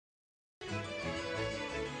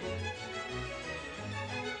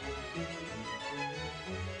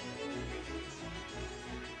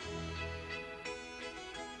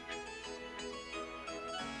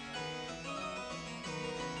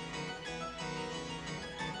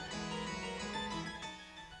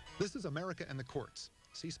This is America and the Courts,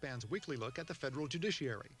 C-SPAN's weekly look at the federal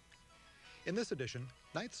judiciary. In this edition,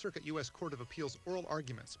 Ninth Circuit U.S. Court of Appeals oral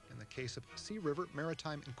arguments in the case of SeaRiver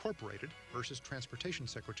Maritime Incorporated versus Transportation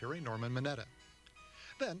Secretary Norman Mineta.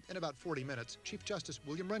 Then, in about 40 minutes, Chief Justice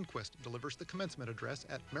William Rehnquist delivers the commencement address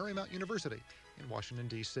at Marymount University in Washington,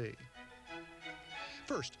 D.C.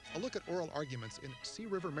 First, a look at oral arguments in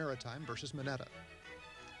SeaRiver Maritime versus Mineta.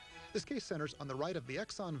 This case centers on the right of the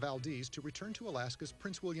Exxon Valdez to return to Alaska's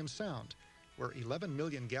Prince William Sound, where 11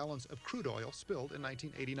 million gallons of crude oil spilled in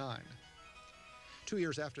 1989. 2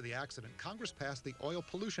 years after the accident, Congress passed the Oil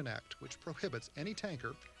Pollution Act, which prohibits any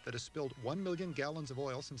tanker that has spilled 1 million gallons of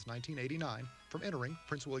oil since 1989 from entering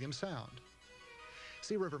Prince William Sound.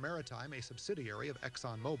 SeaRiver Maritime, a subsidiary of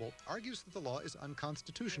ExxonMobil, argues that the law is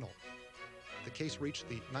unconstitutional. The case reached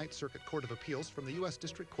the Ninth Circuit Court of Appeals from the U.S.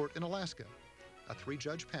 District Court in Alaska. A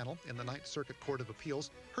 3-judge panel in the Ninth Circuit Court of Appeals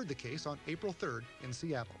heard the case on April 3rd in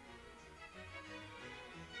Seattle.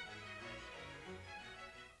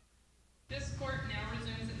 This court now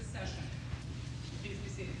resumes its session. Please be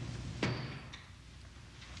seated.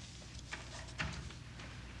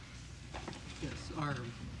 Yes, our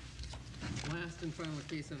last and final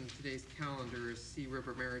case on today's calendar is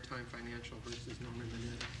SeaRiver Maritime Financial versus Norman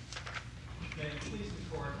Mineta. May it please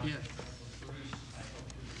the court, yes. I hope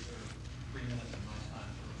to reserve 3 minutes of my time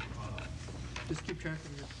for rebuttal. Just keep track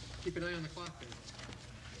of your, keep an eye on the clock there.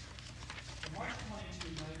 On March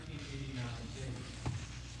 22, 1989 date,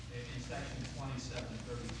 in section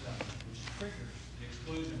 2737, which triggers the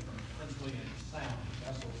exclusion from Prince William Sound of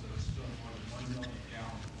vessels that have spilled more than 1 million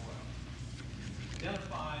gallons of oil,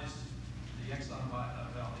 identifies the Exxon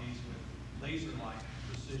Valdez with laser-like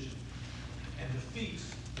precision and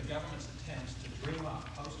defeats the government's attempts to dream up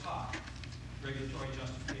post hoc regulatory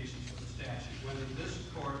justifications for the statute. Whether this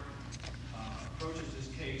court approaches this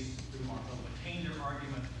case through our bill of attainder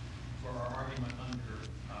argument or our argument under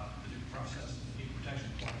the due process and equal protection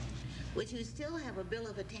clauses. Would you still have a bill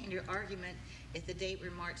of attainder argument if the date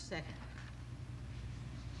were March 2nd?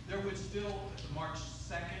 There would still March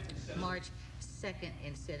 2nd instead of March 2nd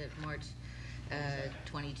instead of March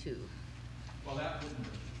 22. Well, that wouldn't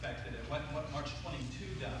have affected it. What March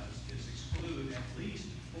 22 does is exclude at least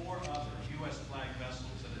 4 other U.S. flag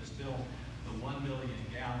vessels that have spilled the 1 million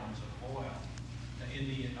gallons of oil in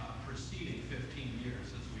the preceding 15 years,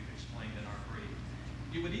 as we've explained in our brief.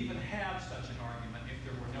 You would even have such an argument if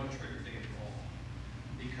there were no trigger date at all,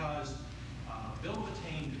 because bill of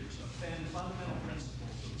attainders offend fundamental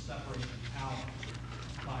principles of separation of powers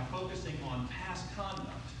by focusing on past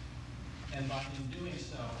conduct and by, in doing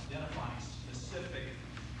so, identifying specific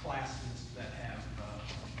classes that have are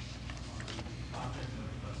the object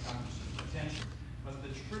of Congress's attention. But the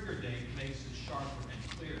trigger date makes it sharper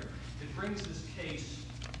and clearer. It brings this case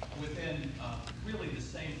within really the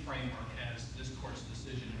same framework as this court's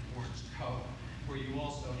decision in Ford's Code, where you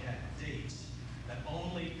also had dates that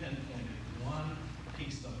only pinpointed one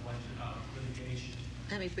piece of litigation.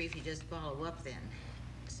 Let me briefly just follow up then.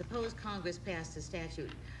 Suppose Congress passed a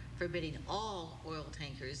statute forbidding all oil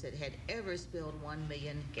tankers that had ever spilled 1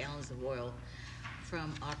 million gallons of oil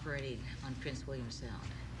from operating on Prince William Sound.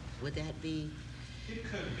 Would that be? It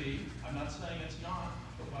could be. I'm not saying it's not.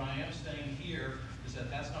 But what I am saying here is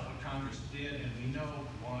that that's not what Congress did, and we know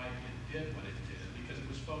why it did what it did, because it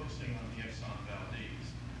was focusing on the Exxon Valdez.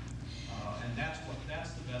 And that's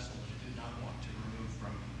the vessel that it did not want to remove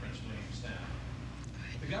from Prince William Sound.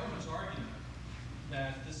 The government's argument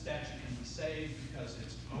that this statute can be saved because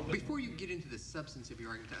it's open. Before you get into the substance of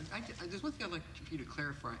your argument, there's one thing I'd like for you to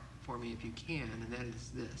clarify for me, if you can, and that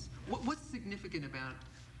is this. What's significant about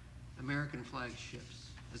American flag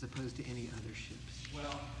ships as opposed to any other ships?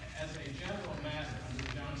 Well, as a general matter, under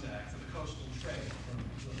the Jones Act, for the coastal trade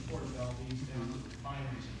from the Port of Valdez down to the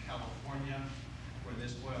refineries in California, where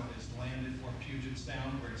this oil is landed, or Puget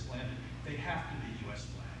Sound, where it's landed, they have to be U.S.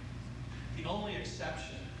 flag. The only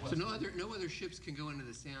exception was... So no other ships can go into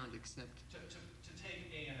the Sound except... To take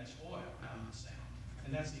ANS oil out of the Sound.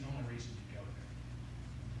 And that's the only reason to go there.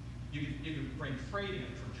 You can bring freight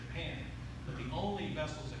in from Japan, but the only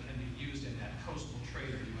vessels that can be used in that coastal trade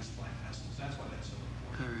are U.S. flag vessels. That's why that's so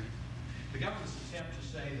important. All right. The government's attempt to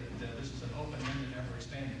say that this is an open-ended,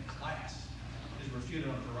 ever-expanding class is refuted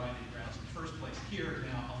on a variety of grounds. In the first place, here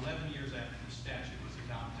now, 11 years after the statute was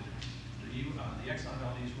adopted, the Exxon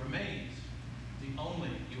Valdez remains the only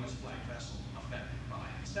U.S. flag vessel affected by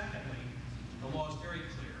it. And secondly, the law is very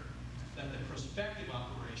clear that the prospective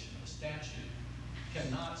operation of the statute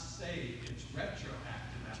cannot save its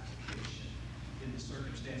retroactive application in the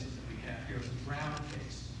circumstances that we have here. The Brown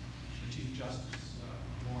case, the Chief Justice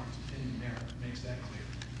Lawrence opinion there makes that clear.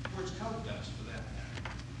 Ford's Code does, for that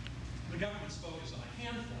matter. The government's focused on a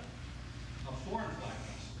handful of foreign flag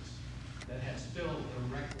vessels that had spilled the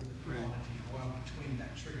requisite quantity of oil between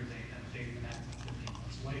that trigger date and the date of enactment 15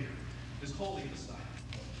 months later is wholly beside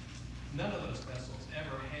the point. None of those vessels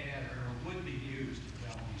ever had or would be used in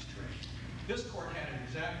Valdez trade. This court had it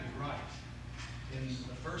exactly right in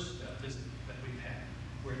the first visit that we've had,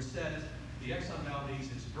 where it says the Exxon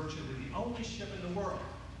Valdez is virtually the only ship in the world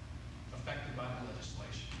affected by the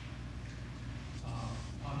legislation.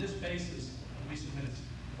 On this basis, we submit it's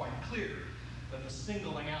quite clear that the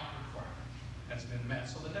singling out requirement has been met.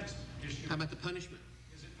 So the next issue— How about the punishment?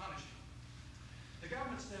 Is it punishment? The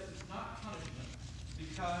government says it's not punishment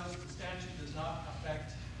because the statute does not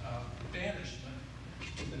affect banishment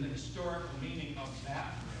within the historical meaning of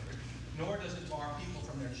that word, nor does it bar people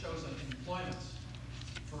from their chosen employments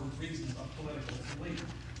for reasons of political belief.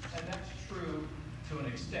 And that's true to an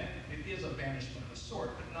extent. It is a banishment of a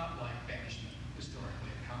sort, but not like banishment historically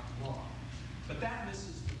in common law. But that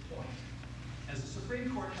misses the point. As the Supreme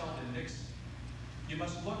Court held in Nixon,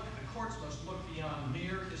 the courts must look beyond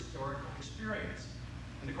mere historical experience.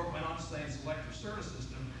 And the court went on to say in selective service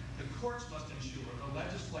system, the courts must ensure the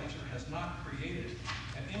legislature has not created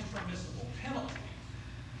an impermissible penalty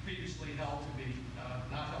previously held to be,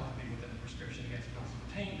 not held to be within the prescription against bills of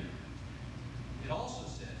attainder. It also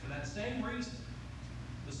said, for that same reason,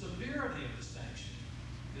 the severity of the sanction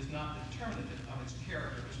is not determinative of its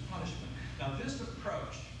character as punishment. Now, this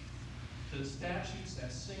approach to statutes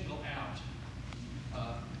that single out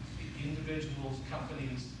individuals,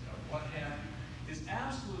 companies, what have you, is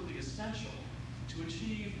absolutely essential to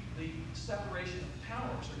achieve the separation of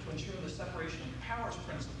powers, or to ensure the separation of powers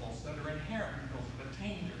principles that are inherent in bills of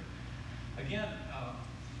attainder. Again,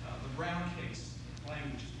 the Brown case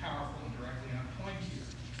language is powerful and directly on point here.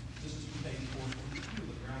 This is from page 442 of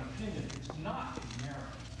the Brown opinion. It's not a narrow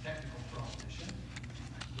technical prohibition.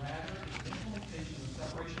 Rather, it's an implementation of the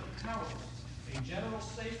separation of powers, a general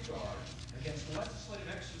safeguard against legislative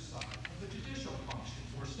exercise of the judicial function,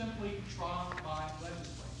 or simply trial by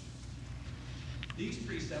legislature. These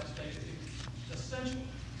precepts make it essential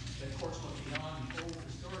that courts look beyond the old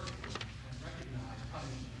historical and recognize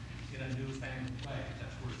punishment in a newfangled way.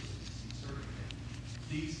 That's where it's certificated.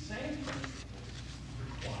 These same principles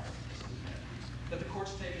require that the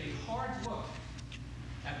courts take a hard look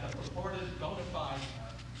at the purported bona fide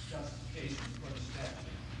justification for the statute.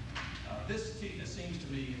 This seems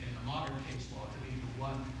to me, in the modern case law, to be the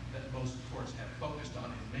one that most courts have focused on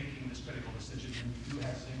in making this critical decision, and we do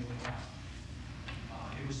have singling out.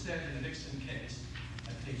 It was said in the Nixon case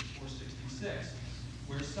at page 466,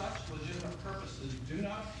 where such legitimate purposes do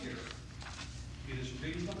not appear, it is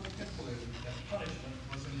reasonable to conclude that punishment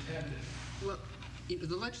was intended. Well,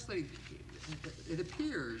 the legislative, it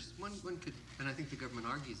appears, one could, and I think the government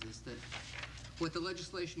argues this, that what the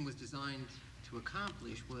legislation was designed to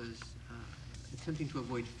accomplish was attempting to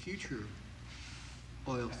avoid future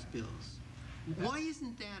oil spills. Why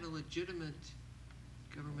isn't that a legitimate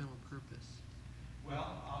governmental purpose?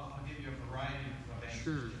 Well, I'll give you a variety of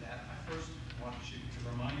answers to that. I first want to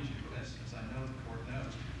remind you, as I know the court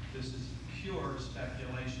knows, this is pure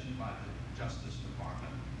speculation by the Justice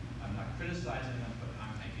Department. I'm not criticizing them, but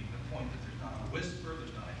I'm making the point that there's not a whisper,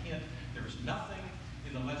 there's not a hint, there's nothing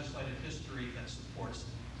in the legislative history that supports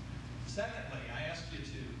it. Secondly, I ask you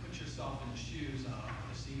to put yourself in the shoes of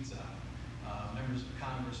the seats of members of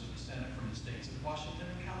Congress or the Senate from the states of Washington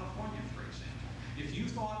and California, for example. If you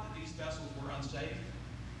thought that these vessels were unsafe,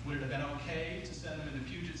 would it have been okay to send them into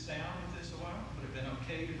Puget Sound with this oil? Would it have been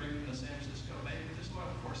okay to bring them to San Francisco Bay with this oil?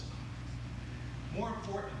 Of course not. More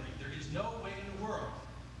importantly, there is no way in the world,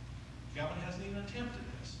 the government hasn't even attempted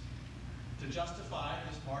this, to justify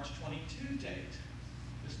this March 22 date,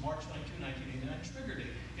 this March 22, 1989 trigger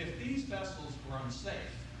date. If these vessels were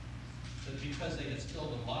unsafe, because they had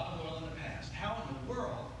spilled a lot of oil in the past, how in the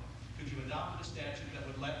world could you adopt a statute that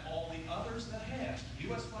would let all the others that have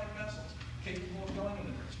U.S. flag vessels capable of going in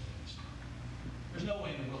the first place? There's no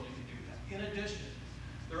way in the world you could do that. In addition,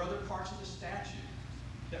 there are other parts of the statute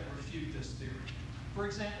that refute this theory. For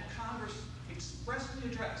example, Congress expressly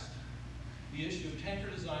addressed the issue of tanker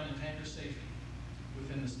design and tanker safety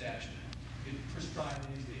within the statute. It prescribed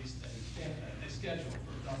a schedule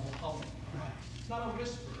for double hulling. Right? It's not a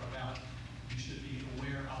whisper about you should be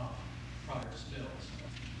aware of prior spills.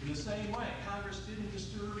 In the same way, Congress didn't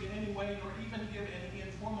disturb in any way or even give any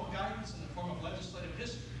informal guidance in the form of legislative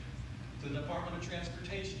history to the Department of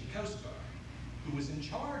Transportation, Coast Guard, who was in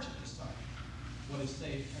charge of deciding what is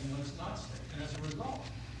safe and what is not safe. And as a result,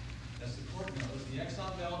 as the court knows, the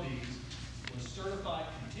Exxon Valdez was certified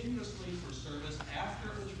continuously for service after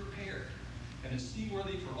it was repaired and is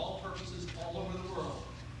seaworthy for all purposes all over the world.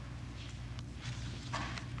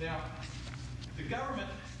 Now, the government,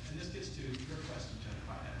 and this gets to your question,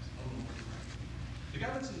 Jennifer, as a little more direct. The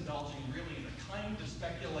government's indulging really in a kind of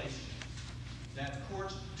speculation that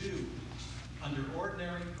courts do, under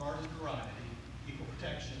ordinary garden variety, equal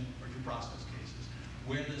protection, or due process cases,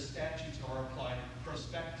 where the statutes are applied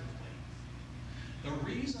prospectively. The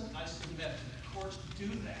reason I submit that courts do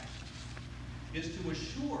that is to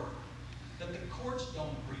assure that the courts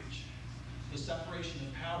don't breach the separation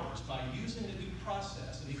of powers by using the due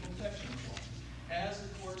process and equal protection clause, as the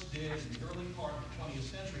courts did in the early part of the 20th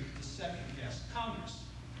century to second-guess Congress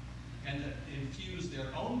and that infuse their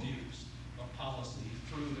own views of policy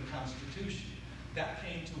through the Constitution. That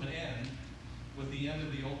came to an end with the end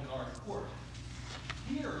of the old guard court.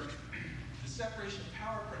 Here, the separation of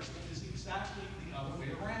power principle is exactly the other way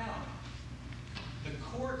around. The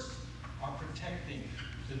courts are protecting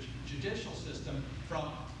the judicial system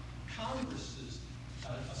from Congress's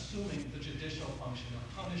assuming the judicial function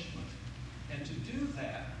of punishment. And to do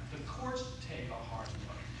that, the courts take a hard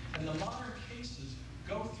look. And the modern cases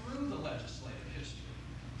go through the legislative history,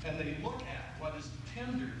 and they look at what is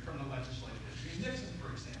tendered from the legislative history. Nixon,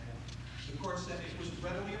 for example, the court said it was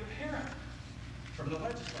readily apparent from the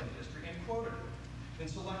legislative history and quoted it. In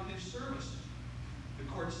selective service, the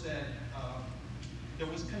court said there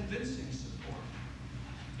was convincing support.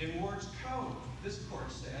 In Ward's Code, this court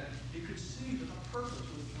said it could see that the purpose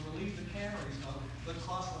was to relieve the canneries of the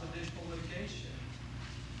cost of additional litigation.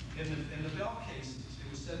 In the Bell cases, it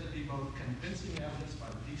was said to be both convincing evidence by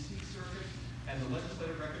the D.C. Circuit, and the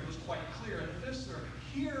legislative record was quite clear in the Fifth Circuit.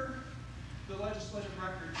 Here, the legislative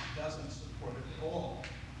record doesn't support it at all.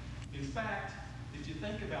 In fact, if you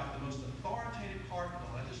think about the most authoritative part of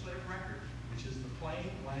the legislative record, which is the plain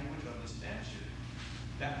language of the statute,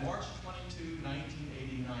 that March 22,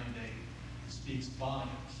 1989 date speaks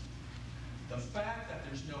volumes. The fact that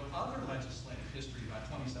there's no other legislative history by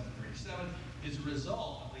 2737 is a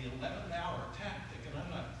result of the 11-hour tactic, and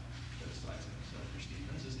I'm not criticizing Senator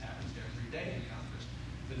Stevens, this happens every day in Congress,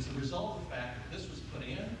 but it's a result of the fact that this was put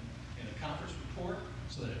in a conference report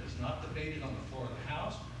so that it was not debated on the floor of the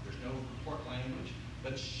House. There's no report language,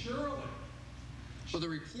 but surely. Well,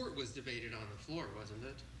 the report was debated on the floor, wasn't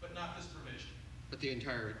it? But not this provision. But the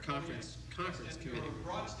entire conference And committee. there were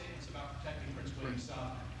broad statements about protecting Prince William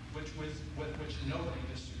Sound, with which nobody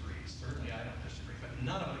disagrees. Certainly I don't disagree, but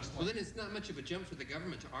none of it explains. Well, then it's not much of a jump for the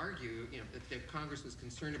government to argue, that Congress was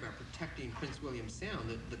concerned about protecting Prince William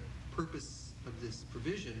Sound. That the purpose of this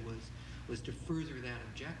provision was to further that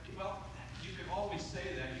objective. Well, you could always say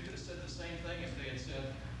that. You could have said the same thing if they had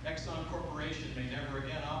said Exxon Corporation may never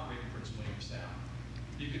again operate in Prince William Sound.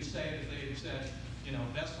 You could say if they had said,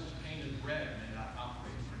 vessels painted red may not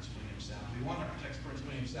operate in Prince William Sound. We want to protect Prince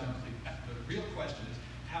William Sound. The real question is,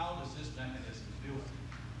 how does this mechanism do it?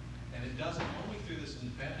 And it does it only through this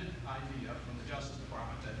invented idea from the Justice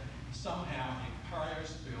Department that somehow a prior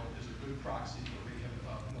spill is a good proxy for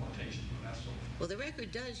rehabilitation of a vessel. Well, the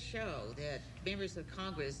record does show that members of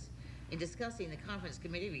Congress, in discussing the conference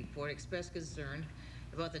committee report, expressed concern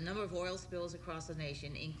about the number of oil spills across the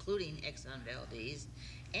nation, including Exxon Valdez,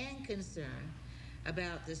 and concern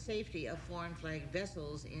about the safety of foreign flag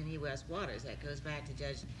vessels in U.S. waters. That goes back to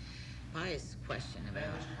Judge Pius' question about.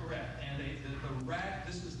 That is correct. And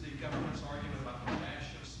this is the government's argument about the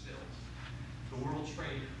rash of spills. The World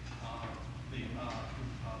Trade, the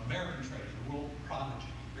American Trade, the World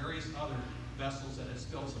Prodigy, various other vessels that had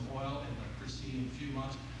spilled some oil in the preceding few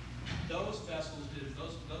months. Those vessels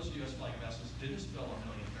those U.S. flag vessels didn't spill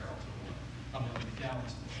 1 million barrels of oil, 1 million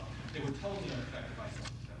gallons of oil. They were totally unaffected by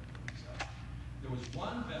something. There was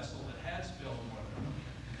one vessel that had spilled more than 1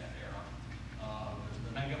 million in that era.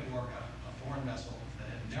 The Mega Orca, a foreign vessel that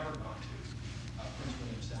had never gone to Prince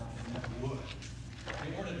William Sound and never would. They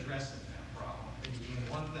weren't addressing that problem. They were doing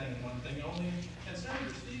one thing only. And Senator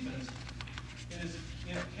Stevens, in his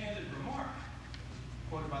candid remark,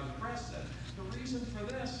 quoted by the press, said, the reason for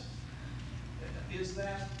this is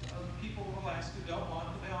that people of Alaska don't want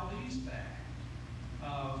the Valdez back.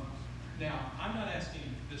 Now, I'm not asking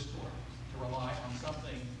this court to rely on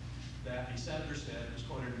something that a senator said was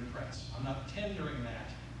quoted in the press. I'm not tendering that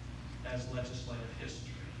as legislative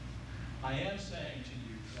history. I am saying to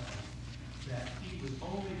you that he was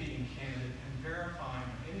only being candid and verifying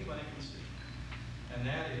what anybody can see. And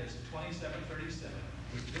that is 2737,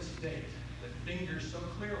 with this date that fingers so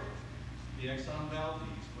clearly the Exxon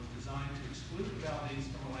Valdez was designed to exclude the Valdez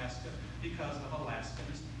from Alaska because of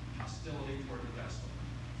Alaskans' hostility toward the vessel.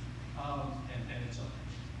 And it's open.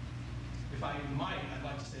 If I might, I'd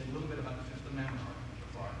like to say a little bit about the Fifth Amendment argument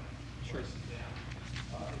before I sit down.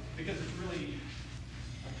 Because it's really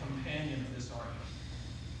a companion of this argument.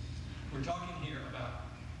 We're talking here about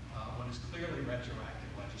what is clearly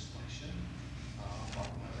retroactive legislation.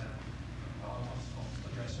 I'll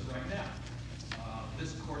address it right now.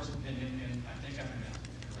 This court's opinion, and I think I'm pronouncing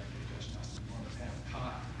it correctly, Judge Nelson, on the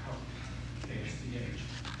panel, case CH,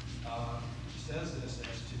 says this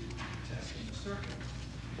as to testing the circuit.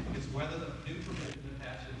 It's whether the new provision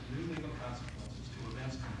attaches new legal consequences to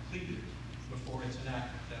events completed before it's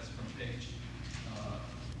enacted. That's from page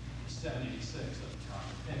 786 of the Cox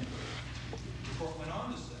opinion. The court went on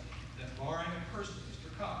to say that barring a person, Mr.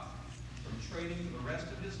 Cox, from trading for the rest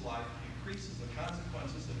of his life increases the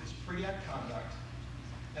consequences of his pre-act conduct,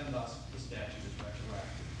 and thus the statute is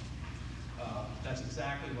retroactive. That's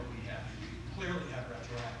exactly what we have. We clearly have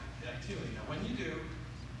retroactive activity. Now, when you do,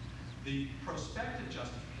 the prospective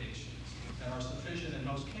justifications that are sufficient in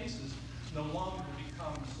most cases no longer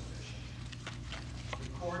become sufficient. The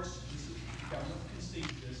courts, the government concedes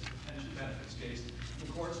this in the pension benefits case, the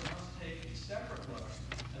courts must take a separate look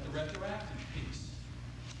at the retroactive piece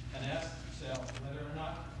and ask themselves whether or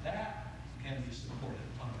not that can be supported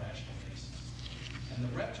on a rational basis. And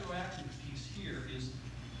the retroactive piece here is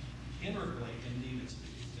integrally, indeed, it's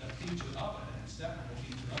a feature of it, an inseparable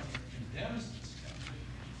feature of it, that condemns this country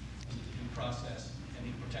under the due process and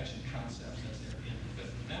the protection concepts as they're in the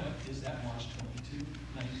Fifth Amendment, is that March 22,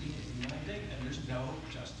 1989 date, and there's no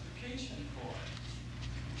justification for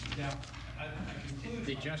it. Now, I conclude...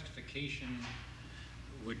 The justification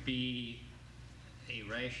would be a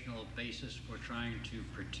rational basis for trying to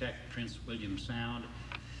protect Prince William Sound.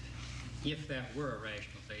 If that were a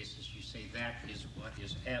rational basis, you say that is what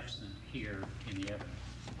is absent here in the evidence.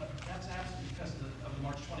 But that's absent because of the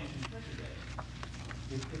March 22 trigger date.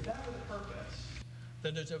 If that were the purpose,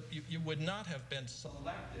 then you would not have been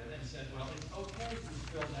selective and said, well, it's okay to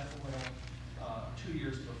spill that oil 2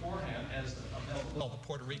 years beforehand, as the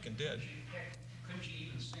Puerto Rican did. Couldn't you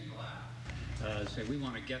even single out? Say, we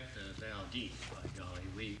want to get the Valdez, by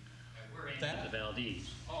golly. We're into the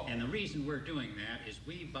Valdez. Oh. And the reason we're doing that is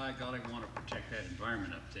we, by golly, want to protect that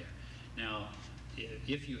environment up there. Now,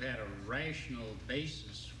 if you had a rational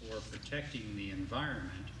basis for protecting the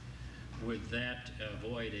environment, would that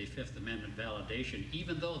avoid a Fifth Amendment validation,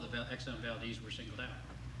 even though the Exxon Valdez were singled out?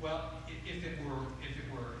 Well, if it were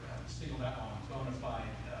singled out on bona fide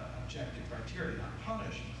objective criteria, not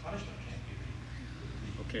punishment can't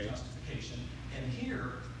be the justification. And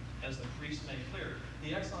here, as the priest made clear,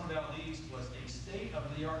 the Exxon Valdez was a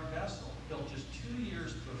state-of-the-art vessel built just 2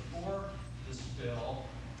 years before the spill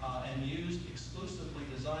and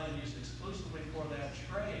designed and used exclusively for that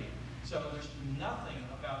trade. So there's nothing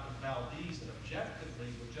about the Valdez that objectively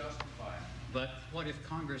would justify it. But what if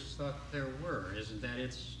Congress thought there were? Isn't that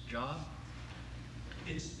its job?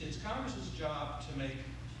 It's Congress's job to make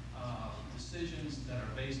decisions that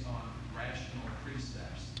are based on rational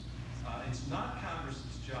precepts. It's not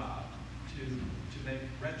Congress's job to make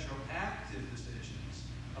retroactive decisions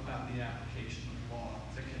about the application of law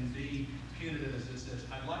that can be punitive as it says.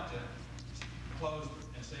 I'd like to close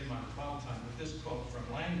and save my rebuttal time with this quote from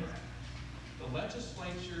Landgraf. The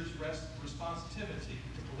legislature's responsitivity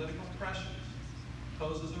to political pressures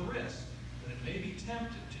poses a risk that it may be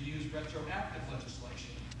tempted to use retroactive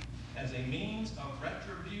legislation as a means of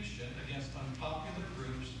retribution against unpopular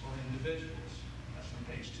groups or individuals. That's from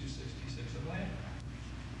page 266 of Landgraf.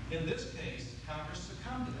 In this case, Congress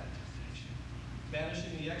succumbed to that temptation,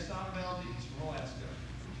 banishing the Exxon Valdez from Alaska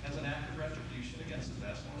as an act of retribution against the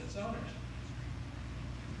vessel and its owners.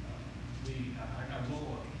 I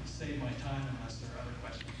will save my time unless there are other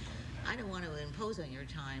questions. I don't want to impose on your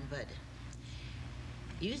time, but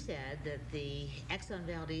you said that the Exxon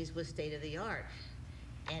Valdez was state-of-the-art,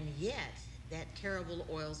 and yet that terrible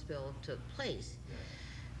oil spill took place. Yes.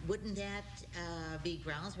 Wouldn't that be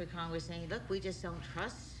grounds for Congress saying, look, we just don't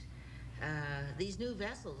trust these new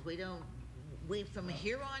vessels. From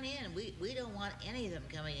here on in, we don't want any of them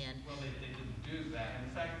coming in. Well, they didn't do that.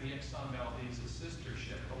 In fact, the Exxon Valdez's sister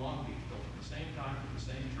ship, the Long Beach, built at the same time for the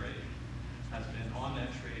same trade, has been on that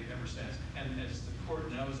trade ever since. And as the court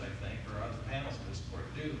knows, I think, or other panels of this court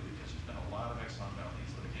do, because there's been a lot of Exxon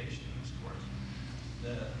Valdez litigation in this court,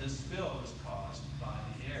 this spill was caused by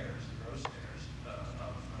the heirs, the gross heirs of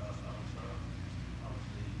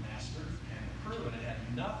the master and the crew, and it had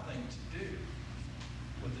nothing to do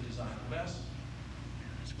with the design of the vessel.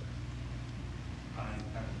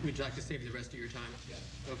 Would you like to save the rest of your time? Yes.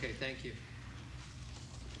 Okay, thank you.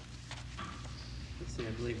 Let's see,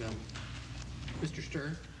 I believe Mr.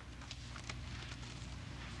 Stern.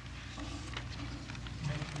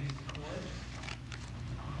 May it please the court,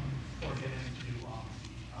 before getting into the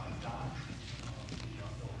doctrine of the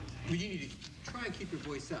building. Well, you need to try and keep your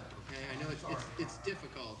voice up, okay? I know it's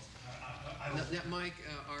difficult. That mic,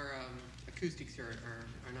 our acoustics are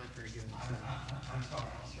not very good. So. I'm sorry,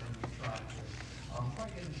 I'll certainly try to. Before I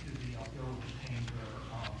get into the bill of attainder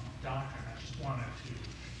doctrine, I just wanted to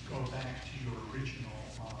go back to your original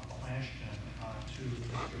question to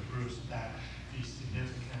Mr. Bruce about the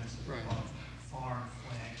significance of foreign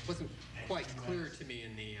flags. It wasn't quite clear to me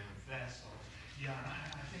in the vessels. Yeah,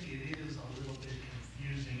 I think it is a little bit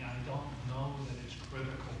confusing. I don't know that it's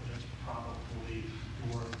critical, but it's probably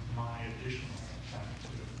worth my additional attempt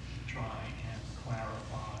to try and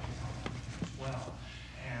clarify as well.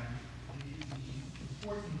 And the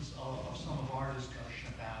importance of some of our discussion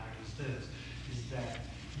about it is this, is that,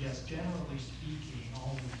 yes, generally speaking,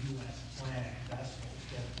 only U.S. flag vessels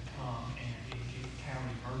get to come and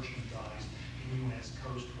carry merchandise in U.S.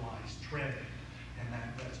 coastwise trade. And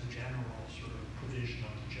that's a general sort of provision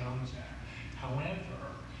of the Jones Act.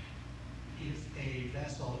 However, if a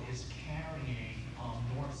vessel is carrying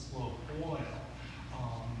North Slope oil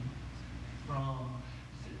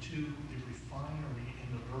to the refinery in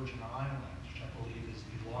the Virgin Islands, which I believe is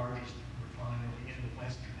the largest refinery in the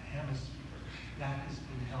Western Hemisphere, that has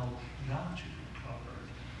been held not to be covered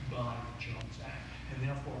by the Jones Act. And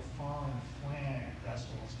therefore, foreign flag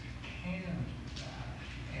vessels can do that.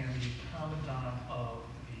 And the Commandant of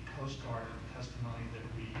the Coast Guard, in the testimony that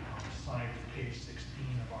we cited, page 16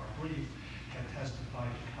 of our brief, had testified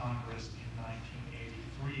to Congress in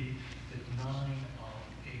 1983 that 9 of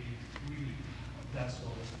 83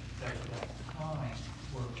 vessels that at that time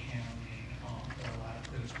were carrying oil out of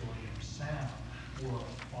Prince William Sound were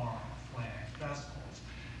foreign flag vessels.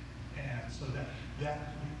 And so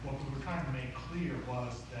that what we were trying to make clear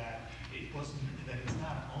was that it's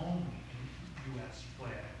not only U.S.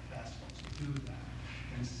 flag vessels do that.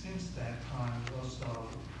 And since that time, also,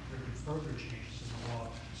 there have been further changes in the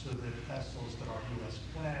law so that vessels that are U.S.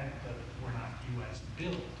 flag but were not U.S.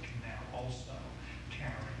 built can now also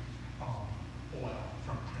carry oil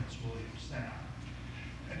from Prince William Sound.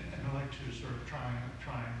 And I'd like to sort of try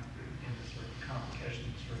and in this sort of complication,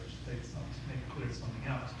 sort of state something, make clear something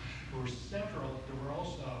else. There were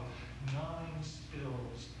also 9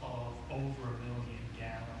 spills of over 1 million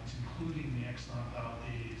gallons, including the Exxon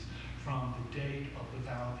Valdez, from the date of the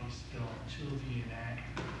Valdez spill until the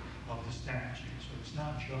enactment of the statute. So it's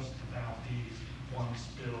not just the Valdez, one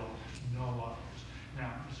spill, no others.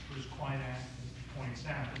 Now, Mr. Bruce quite accurately points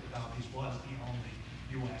out that the Valdez was the only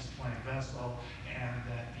U.S. flag vessel, and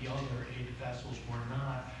that the other 8 vessels were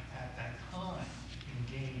not, at that time,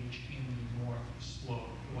 engaged in the North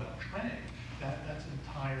Slope oil trade. That's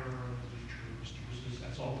entirely true, Mr. Bruce.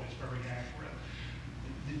 That's always very accurate.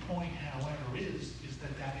 The point, however, is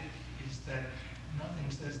that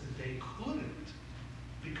nothing says that they couldn't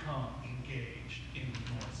become engaged in the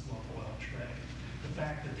North Slope oil trade. The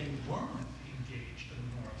fact that they weren't engaged in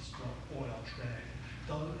the North Slope oil trade,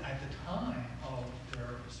 though at the time of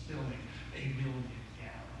their spilling 1 million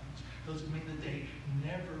gallons, doesn't mean that they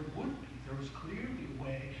never would be. There was clearly a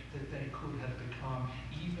way that they could have become,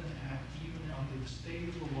 even under the state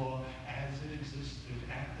of the law as it existed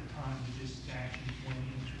at the time that this statute went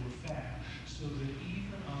into effect, so that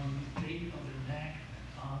even on the date of enactment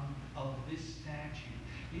of this statute,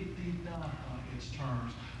 it did not, on its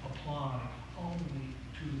terms, apply only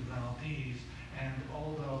to the Valdez. And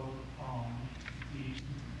although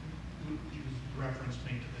you referenced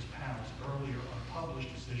me to this panel's earlier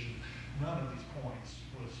unpublished decision, none of these points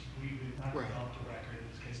we did not develop the record in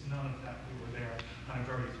this case. None of that we were there on a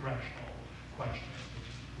very threshold question.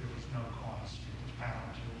 There was no cause for this panel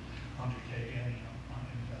to undertake any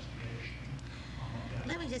investigation.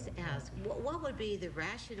 Let me just ask, what would be the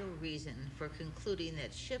rational reason for concluding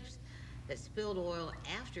that ships that spilled oil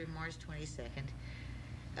after March 22nd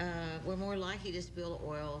were more likely to spill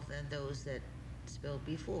oil than those that spilled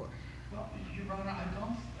before? Well, Your Honor,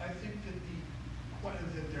 I think that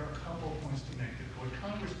there are a couple of points to make. What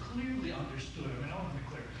Congress clearly understood, I want to be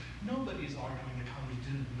clear, nobody's arguing that Congress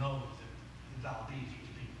didn't know that the Valdez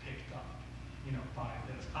was being picked up, by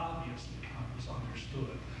this. Obviously, Congress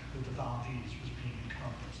understood that the Valdez was being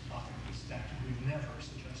encompassed by the statute. We've never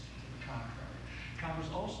suggested to the contrary.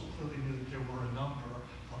 Congress also clearly knew that there were a number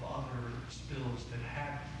of other spills that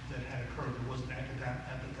had occurred. There wasn't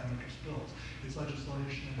epidemic of spills. Its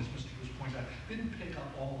legislation, as Mr. Bruce pointed out, didn't pick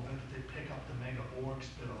up all of it. They pick up the Mega Org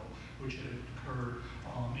spill, which had occurred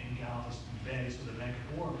in Galveston Bay, so the Mega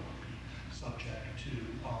Org would be subject to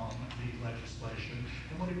the legislation.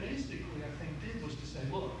 And what it basically, I think, did was to say,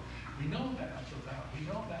 look, we know about the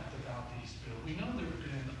Valdez spill. We know there have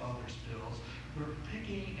been other spills. We're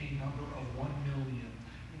picking a number of 1 million.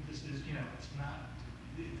 This is, it's not,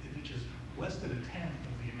 which is less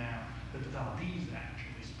that the Valdez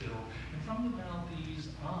actually spilled. And from the Valdez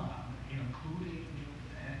on, including,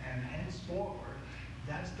 and henceforward,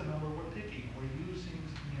 that's the number we're picking. We're using,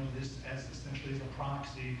 this as essentially as a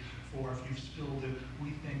proxy for if you've spilled it, we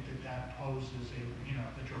think that poses a,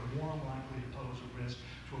 that you're more likely to pose a risk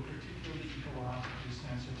to a particularly ecologically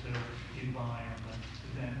sensitive environment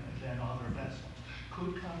than other vessels.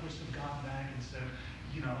 Could Congress have gone back and said,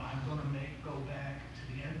 I'm going to go back to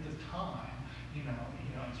the end of time, and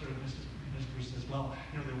sort of Mr. says, well,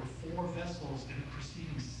 there were 4 vessels in the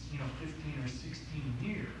preceding, 15 or 16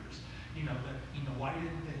 years, why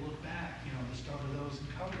didn't they look back, the start of those and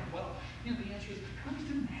cover them? Well, the answer is Congress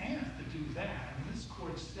didn't have to do that. And this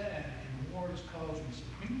court said in Ward's Code, and the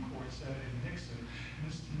Supreme Court said in Nixon,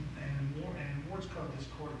 and in Ward's Code, this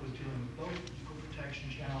court was dealing with both the equal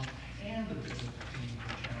protection challenge and the business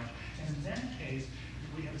meaningful challenge. And in that case,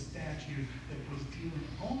 we had a statute that was dealing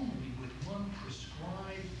only with one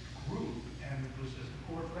prescribed group, and it was, as the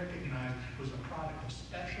court recognized, was a product of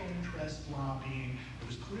special interest lobbying. There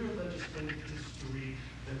was clear legislative history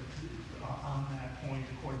that on that point,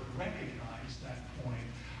 the court recognized that point.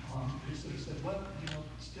 So it said, well,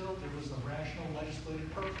 still there was a rational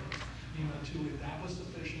legislative purpose, to it. That was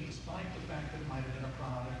sufficient, despite the fact that it might have been a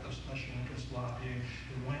product of special interest lobbying.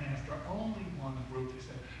 It went after only one group. They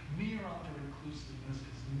said mere under-inclusiveness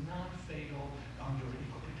is not fatal under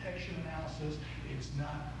equal protection analysis. It's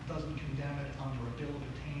not, doesn't condemn it under a bill of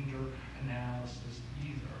attainder analysis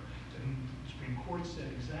either. And the Supreme Court said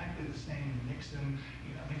exactly the same in Nixon.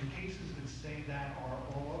 The cases that say that are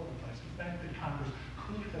all over the place. The fact that Congress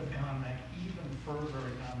could have gone back even further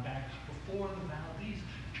and gone back before the Valdez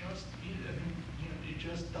it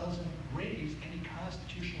just doesn't raise any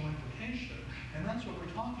constitutional implication. And that's what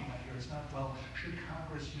we're talking about here. It's not, well, should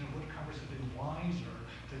Congress, would Congress have been wiser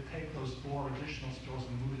to take those 4 additional spills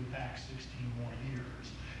and move it back 16 more years?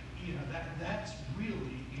 That's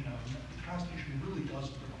really, the Constitution really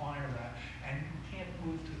doesn't require that. And you can't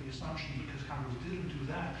move to the assumption because Congress didn't do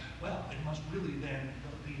that. Well, it must really then,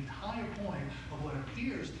 the entire point of what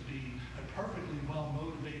appears to be a perfectly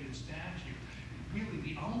well-motivated statute, really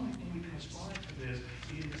the only thing we can ascribe to this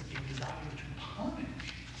is a desire to punish.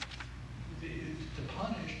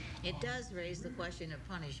 It does raise the question of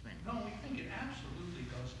punishment. No, we think it absolutely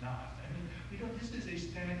does not. This is a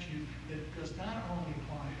statute that does not only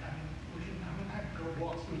apply, I'm going to have to go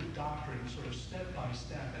walk through the doctrine sort of step by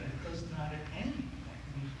step, and it does not at any point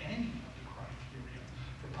meet any of the criteria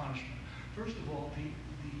for punishment. First of all, it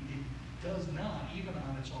does not, even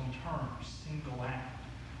on its own terms, single out,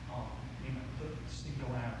 the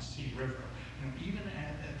single out SeaRiver. Even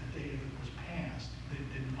at the date it was passed, it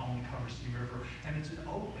didn't only cover SeaRiver, and it's an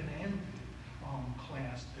open-ended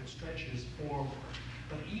class that stretches forward.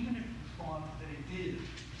 But even if you thought that it did,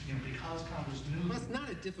 because Congress knew... Well, it's not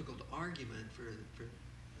a difficult argument for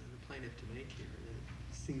the plaintiff to make here, that it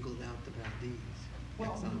singled out the Valdez.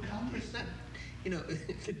 Well, Congress...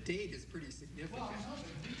 the date is pretty significant. Well, I know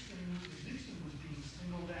that Nixon was being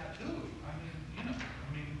singled out too.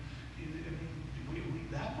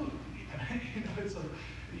 That would, it's a,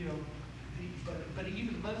 but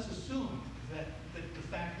even let's assume that the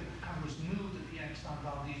fact that Congress knew that the Exxon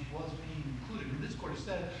Valdez was being included. This court has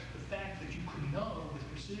said the fact that you could know with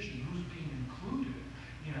precision who's being included,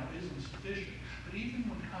 isn't sufficient. But even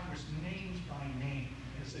when Congress names by name,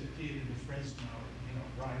 as it did in the Fresno,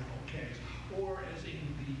 rifle case, or as in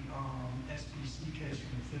the SBC case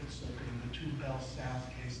from the Fifth Circuit and the 2 Bell South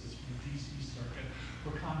cases from the DC Circuit,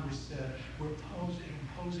 where Congress said we're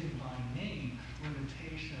imposing by name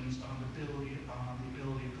limitations on the ability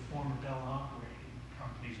of the former Bell operating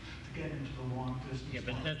companies to get into the long distance. Yeah,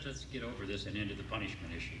 but let's get over this and into the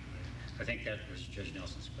punishment issue. I think that was Judge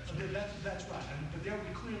Nelson's question. That's right. But there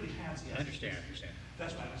we clearly have... I understand.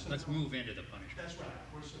 That's right. So let's move into the punishment. That's right.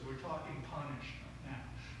 We're talking punishment now.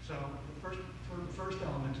 So the first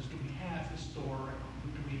element is do we have historic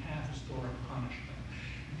punishment?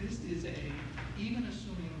 This is even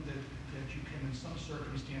assuming that you can in some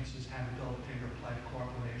circumstances have a bill of attainder apply to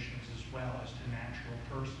corporations as well as to natural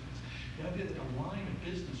persons. The idea that a line of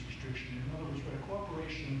business restriction, in other words, where a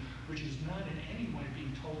corporation which is not in any way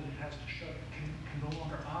being told that it has to shut, can no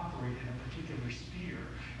longer operate in a particular sphere.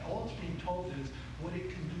 All it's being told is what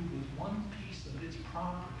it can do with one piece of its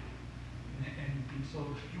property. And so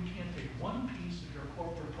you can't take one piece of your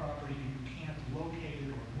corporate property and you can't locate it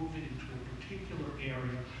or move it into a particular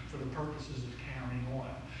area for the purposes of carrying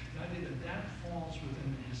oil. The idea that falls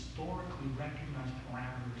within the historically recognized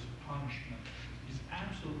parameters of punishment is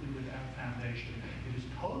absolutely without foundation. It is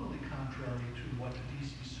totally contrary to what the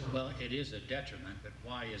DC Circuit... Well, it is a detriment, but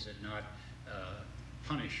why is it not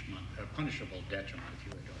punishable detriment, if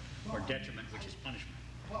you would, or detriment, which is punishment.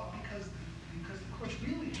 Well, because the courts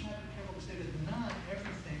really have to be careful to say that not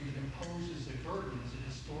everything that imposes a burden is a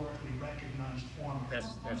historically recognized form of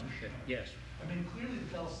punishment. Yes. I mean, clearly the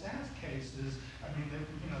Bell SAS cases, I mean, the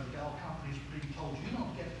Bell companies were being told you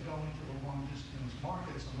don't get to go into the long distance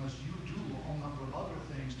markets unless you do a whole number of other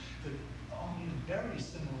things that only very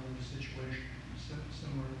similarly situated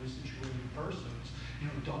persons,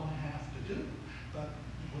 don't have to do. But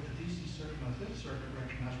what the DC Circuit and the Fifth Circuit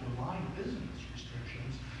recognize were line of business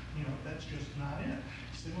restrictions, that's just not it.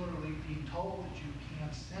 Similarly, being told that you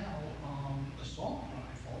can't sell assault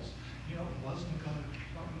rifles, wasn't going to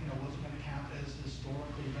count as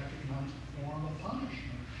historically recognized form of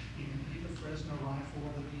punishment. Even the Fresno rifle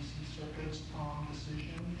or the DC Circuit's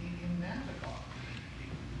decision in Navigar.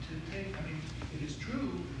 It is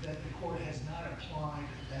true that the court has not applied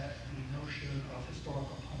the notion of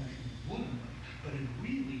historical punishment woodenly, but it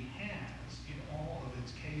really has in all of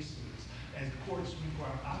its cases. As the Supreme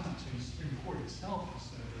Court, I'm not saying the Supreme Court itself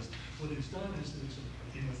has said this, what it's done is that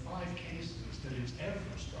in the 5 cases that it's ever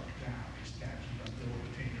struck down a statute of bill of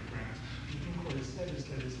attainder grounds, the Supreme Court has said is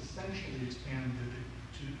that it's essentially expanded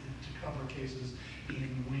to cover cases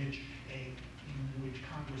in which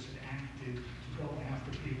Congress had acted to go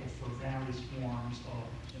after people for various forms of...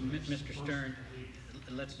 Mr. Stern,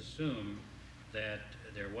 let's assume that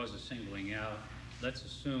there was a singling out. Let's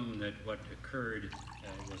assume that what occurred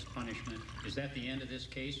was punishment. Is that the end of this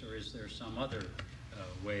case, or is there some other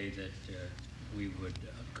way that we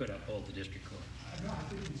could uphold the district court? No, I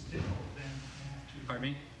think we still then have to...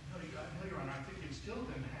 Pardon me? No, Your Honor, I think we still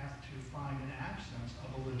then have to find an absence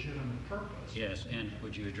of a legitimate purpose. Yes, and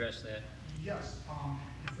would you address that? Yes.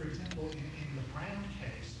 For example, in the Brown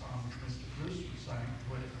case, which Mr. Bruce was citing,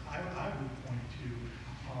 what I would point to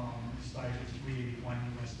cited 381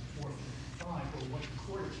 U.S. 455, but what the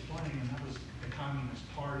court explained, and that was the Communist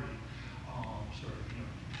Party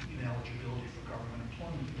ineligibility for government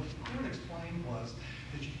employment. What the court explained was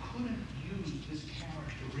that you couldn't use this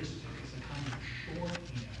characteristic as a kind of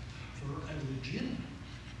shorthand for a legitimate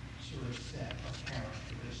set of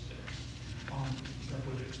characteristics that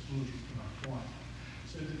would exclude you from employment.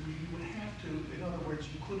 So that you would have to, in other words,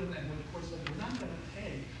 you couldn't, and what the court said, we're not going to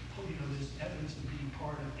take this evidence of being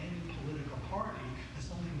part of any political party as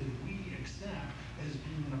something that we accept as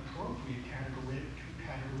being an appropriate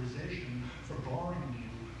categorization for barring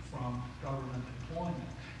you from government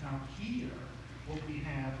employment. Now here, what we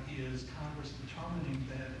have is Congress determining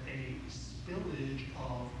that a spillage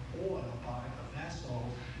of oil by a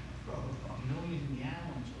vessel of 1 million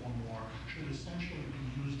gallons or more should essentially be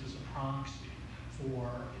used as a proxy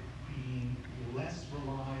for being less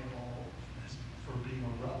reliable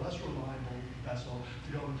vessel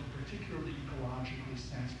to go into particularly ecologically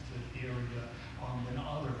sensitive area than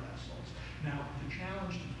other vessels. Now, the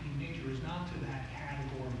challenge to clean nature is not to that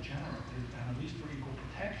category generally, and at least for equal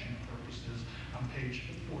protection purposes, on page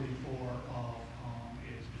 44 of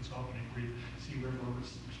its opening brief, SeaRiver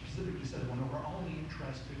specifically said, well, no, we're only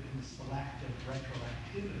interested in the selective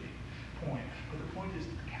retroactivity point. But the point is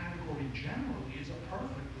that the category generally is a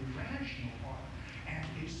perfectly rational one. And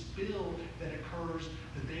a spill that occurs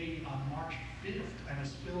the day on March 5th and a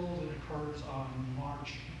spill that occurs on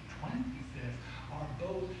March 25th are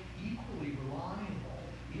both equally reliable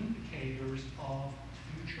indicators of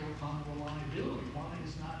future unreliability. One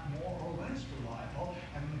is not more or less reliable.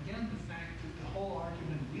 And again, the fact that the whole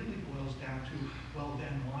argument really boils down to, well,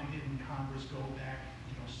 then why didn't Congress go back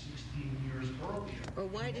 16 years earlier? Or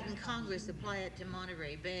why didn't Congress apply it to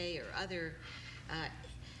Monterey Bay or other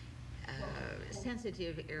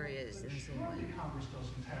sensitive areas in the same way? Surely Congress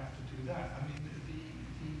doesn't have to do that.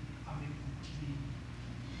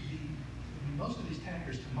 Most of these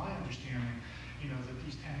tankers, to my understanding, that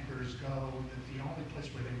these tankers go, that the only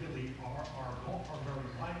place where they really are very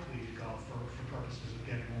likely to go for purposes of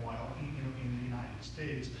getting oil, in the United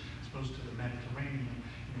States, as opposed to the Mediterranean,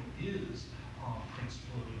 is Prince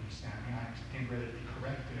William Sound. I think ready to be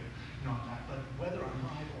corrected on that. But whether I'm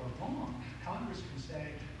right or wrong, Congress can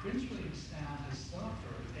say Prince William Sound has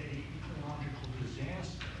suffered a ecological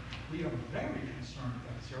disaster. We are very concerned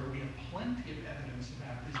about this area. We have plenty of evidence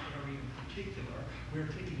about this area in particular. We're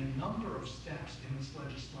taking a number of steps in this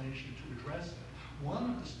legislation to address it.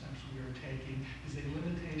 One of the steps we are taking is a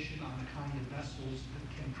limitation on the kind of vessels that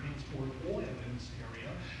can transport oil in this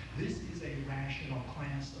area. This is a rational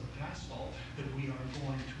class of vessel that we are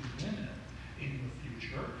going to limit in the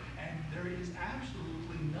future, and there is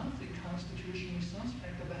absolutely nothing constitutionally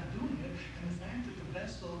suspect about doing it. And the fact that the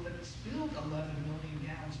vessel that spilled 11 million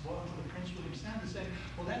gallons of oil to the Prince William Sound is saying,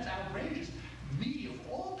 well, that's outrageous. Me, of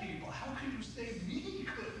all people, how could you say me?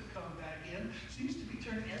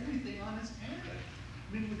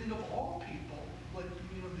 I mean, you think of all people, like,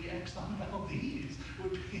 you know, the Exxon Valdez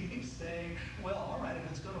would be saying, well, all right, if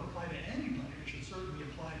it's going to apply to anybody, it should certainly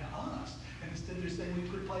apply to us. And instead they're saying we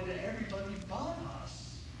could apply to everybody but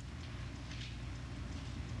us.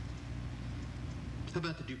 How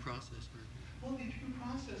about the due process argument? Well, the due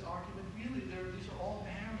process argument, really, these are all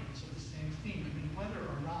variants of the same theme. I mean, whether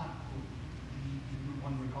or not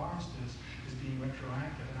one regards this as being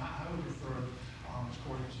retroactive, and I would refer this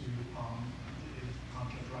court to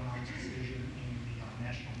Judge Reinhardt's decision in the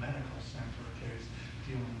National Medical Center case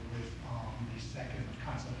dealing with the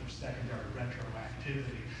concept of secondary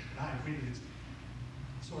retroactivity. And I agree that it's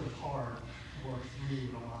sort of hard to work through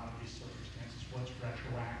in a lot of these circumstances what's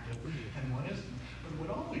retroactive and what isn't.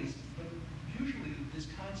 But usually this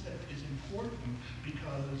concept is important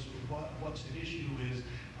because what's at issue is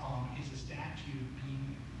a statute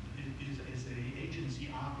is a agency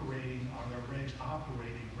operating, or their regs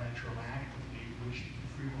operating retroactively, which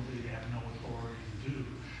frequently they have no authority to do,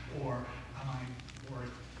 or am I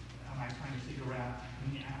trying to figure out,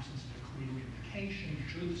 in the absence of a clear indication,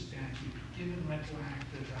 should the statute be given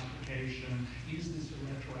retroactive application? Is this a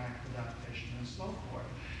retroactive application, and so forth?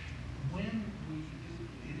 When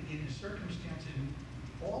in a circumstance,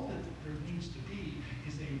 all that there needs to be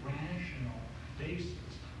is a rational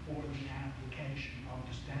basis for the application of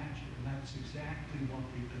the statute, and that's exactly what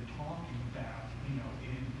we've been talking about, you know,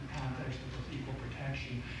 in the context of both equal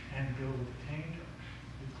protection and bill of attainder.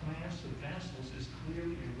 The class of vessels is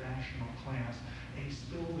clearly a rational class. A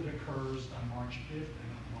spill that occurs on March 5th and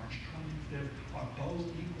on March 25th are both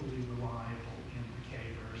equally reliable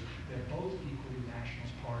indicators. They're both equally rational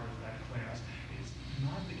as part of that class. It's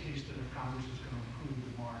not the case that if Congress is going to approve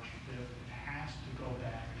the March 5th, it has to go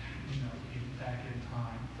back, you know, back in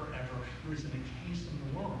time forever. There isn't a case in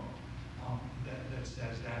the world that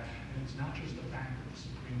says that. And it's not just the fact that the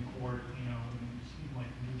Supreme Court, you know, like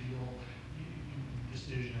New Deal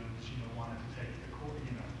decisions, you know, wanted to take the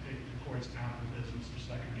courts out of the business of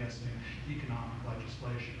second guessing economic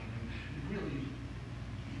legislation. I mean, it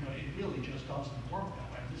really just doesn't work that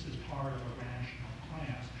way. This is part of a rational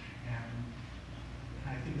class, and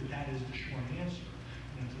I think that is the short answer,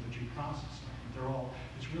 you know, to the due process argument.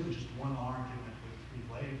 It's really just one argument with three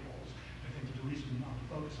labels. I think that the reason not to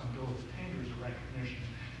focus on bill of attainder is a recognition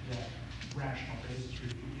that rational basis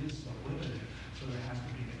review is so limited, so there has to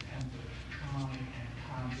be an attempt to try and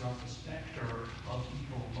conjure up a specter of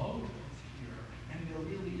evil motive here, and there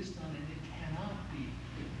really is none, and it cannot be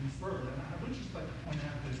inferred. And I would just like to point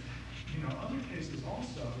out that, you know, other cases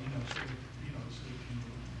also,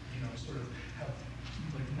 sort of have,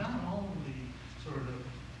 like, not only sort of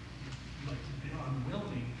like been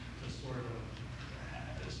unwilling to sort of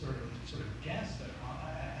guess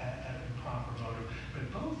at improper motive,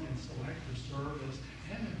 but both in Selective Service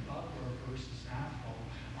and in Butler versus Apple,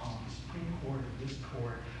 the Supreme Court and this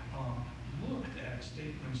court looked at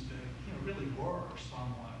statements that, you know, really were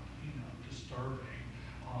somewhat, you know, disturbing.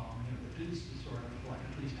 The business sort of like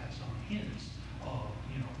at least had some hints of,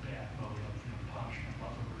 you know, bad motive, you know, punishment.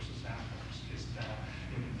 Butler versus Apple is about,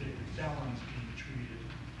 you know, convicted felons being treated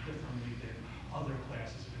differently than other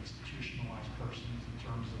classes of institutionalized persons in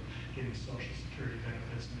terms of getting Social Security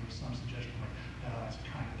benefits, and there was some suggestion like that's a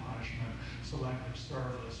kind of punishment. Selective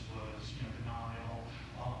Service was, you know, denial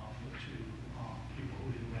to people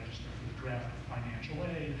who didn't register for the draft of financial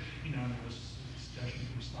aid. You know, and there was suggestion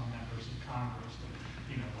from some members of Congress that,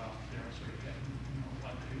 you know, well, they're sort of getting, you know,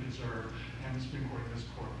 what they deserve. And the Supreme Court and this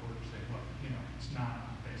court would say, look, you know, it's not on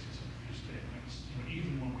the basis of these statements. You know,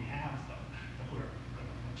 even when we have them, that we're going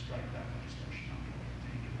to strike that legislation under the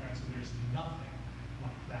danger. Right? So there's nothing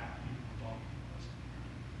like that even with all of this.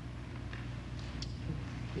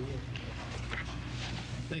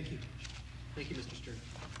 Thank you. Thank you, Mr. Stern.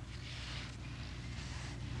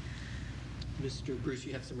 Mr. Bruce,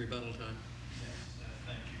 you have some rebuttal time. Yes,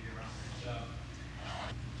 thank you, Your Honor.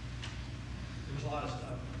 There was a lot of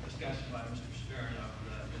discussion by Mr. Stern of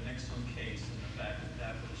the Nixon case and the fact that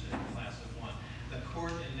that was a class of one. The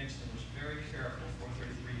court in Nixon was very careful,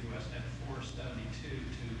 433 U.S. and 472,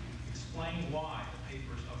 to explain why the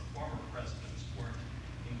papers of former presidents weren't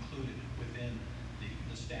included within the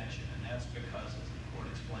statute. And that's because, as the court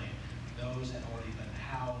explained, those had already been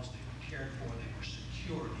housed, they were cared for, they were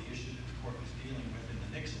secure. The issue that the court was dealing with in the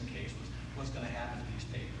Nixon case was what's going to happen to these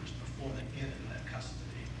papers before they get into that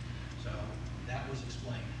custody. So that was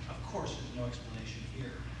explained. Of course, there's no explanation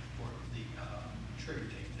here for the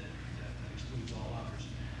trigger date that excludes all others.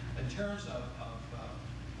 In terms of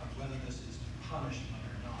whether this is punishment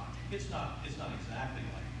or not, it's not exactly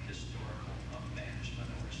like historical banishment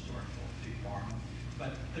or historical debarment.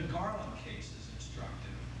 But the Garland case is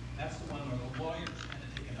instructive. That's the one where the lawyers had to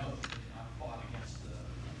take an oath that they not fought against the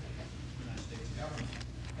United States government.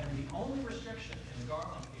 And the only restriction in the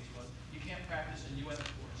Garland case was you can't practice in U.S.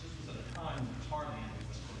 courts. This was at a time when there was hardly any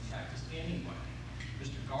U.S. court practice anyway.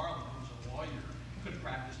 Mr. Garland, who was a lawyer, could have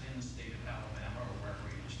practiced in the state of Alabama or wherever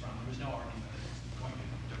he was from. There was no argument that it was going to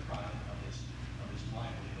deprive him of his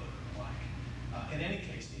livelihood or the like. In any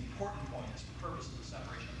case, the important point is the purpose of the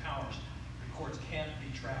separation of powers. The courts can't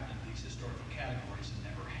be trapped into these historical categories and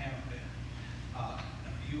never have been.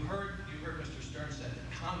 You heard Mr. Stern say that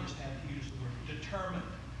Congress had to use the word determined,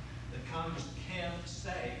 that Congress can't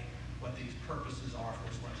say what these purposes are for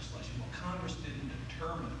this legislation. Well, Congress didn't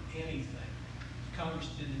determine anything. Congress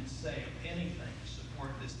didn't say anything to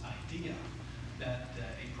support this idea that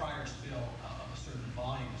a prior spill of a certain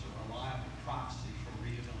volume is a reliable proxy for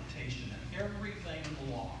rehabilitation. And everything in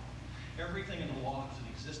the law that was in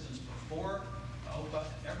existence before OPA,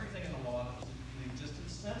 everything in the law that was in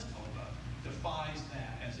existence since OPA defies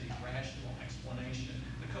that as a rational explanation.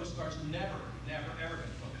 The Coast Guard's never, ever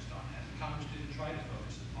been focused on that. Congress didn't try to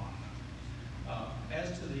focus upon that.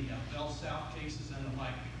 As to the Bell South cases and the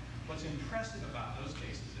like, what's impressive about those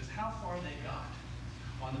cases is how far they got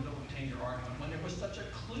on the bill of attainder argument when there was such a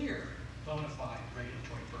clear bona fide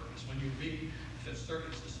regulatory purpose. When you read the Fifth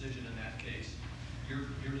Circuit's decision in that case, your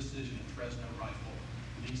decision in Fresno Rifle,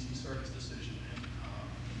 the D.C. Circuit's decision in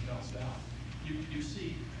Bell South, you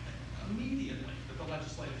see immediately that the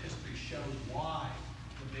legislative history shows why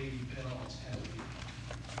the baby bills had to be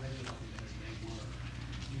regulated as they were.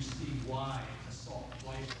 You see why assault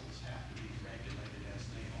rifles have to be regulated as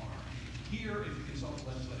they are. Here, if you consult the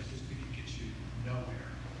legislative history, it gets you nowhere.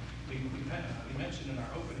 We mentioned in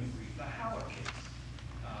our opening brief the Howard case,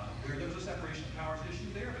 where there was a separation of powers issue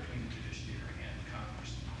there between the judiciary and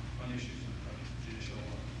Congress on issues of judicial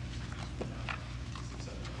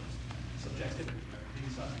subjectivity,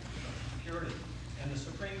 being subject to security. And the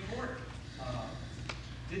Supreme Court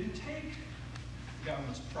didn't take the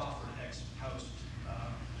government's proffered ex post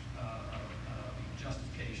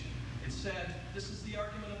justification. It said, this is the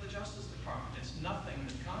argument of the Justice Department. It's nothing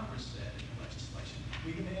that Congress said in the legislation.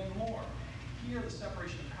 We demand more. Here, the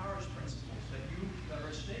separation of powers principles that are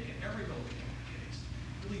at stake in every bill of attainder case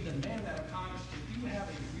really demand that of Congress. If you have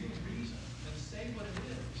a real reason, then say what it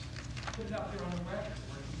is. Put it out there on the record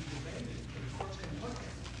where it can be debated, so the courts can look at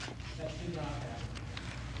it. That did not happen.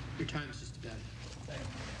 Your time's just about. Thank you.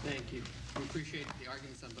 Thank you. We appreciate the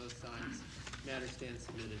arguments on both sides. Matter stands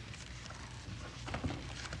submitted.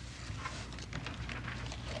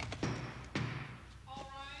 All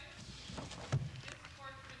rise. This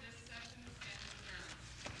court for this session stands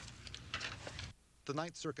adjourned. The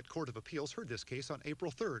Ninth Circuit Court of Appeals heard this case on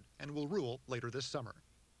April 3rd and will rule later this summer.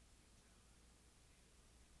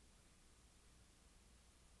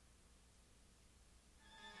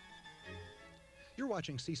 You're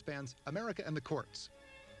watching C-SPAN's America and the Courts.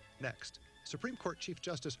 Next, Supreme Court Chief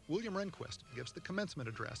Justice William Rehnquist gives the commencement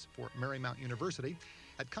address for Marymount University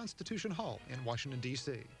at Constitution Hall in Washington,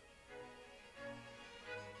 D.C.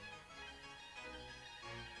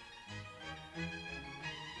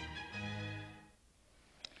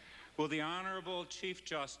 Will the Honorable Chief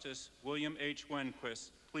Justice William H.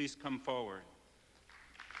 Rehnquist please come forward?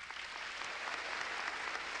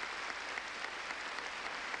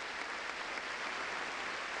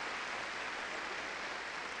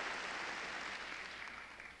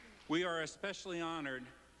 We are especially honored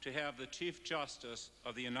to have the Chief Justice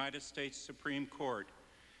of the United States Supreme Court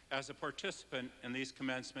as a participant in these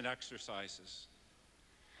commencement exercises.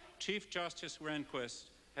 Chief Justice Rehnquist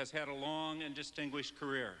has had a long and distinguished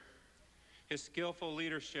career. His skillful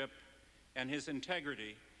leadership and his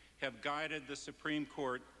integrity have guided the Supreme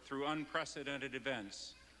Court through unprecedented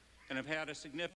events and have had a significant